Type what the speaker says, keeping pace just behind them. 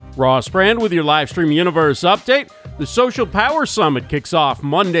Ross Brand with your Livestream Universe update. The Social Power Summit kicks off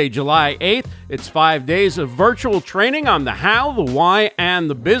Monday, July 8th. It's 5 days of virtual training on the how, the why, and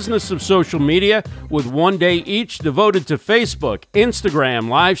the business of social media, with 1 day each devoted to Facebook, Instagram,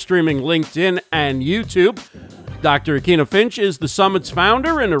 live streaming, LinkedIn, and YouTube. Dr. Akina Finch is the summit's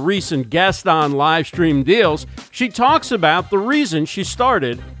founder and a recent guest on Livestream Deals. She talks about the reason she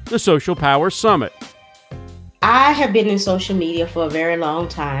started the Social Power Summit. I have been in social media for a very long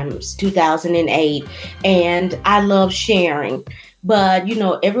time, it's 2008, and I love sharing. But,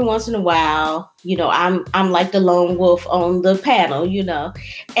 every once in a while, I'm like the lone wolf on the panel,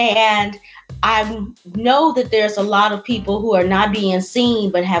 and I know that there's a lot of people who are not being seen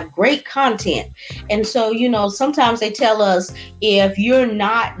but have great content. And so, sometimes they tell us if you're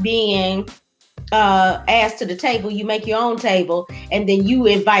not being asked to the table, you make your own table and then you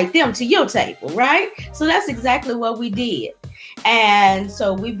invite them to your table, right? So that's exactly what we did. And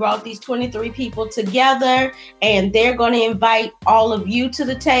so we brought these 23 people together, and they're going to invite all of you to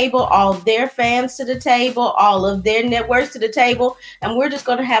the table, all of their fans to the table, all of their networks to the table. And we're just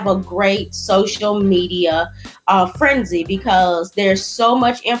going to have a great social media frenzy, because there's so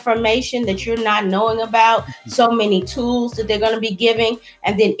much information that you're not knowing about, so many tools that they're going to be giving.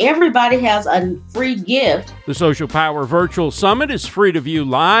 And then everybody has a free gift. The Social Power Virtual Summit is free to view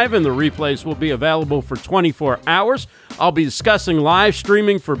live, and the replays will be available for 24 hours. I'll be discussing live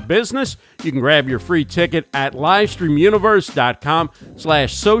streaming for business. You can grab your free ticket at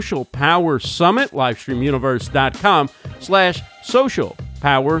livestreamuniverse.com/social power summit, livestreamuniverse.com/social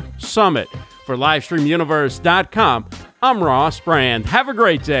power summit. For livestreamuniverse.com, I'm Ross Brand. Have a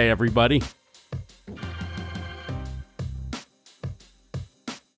great day, everybody.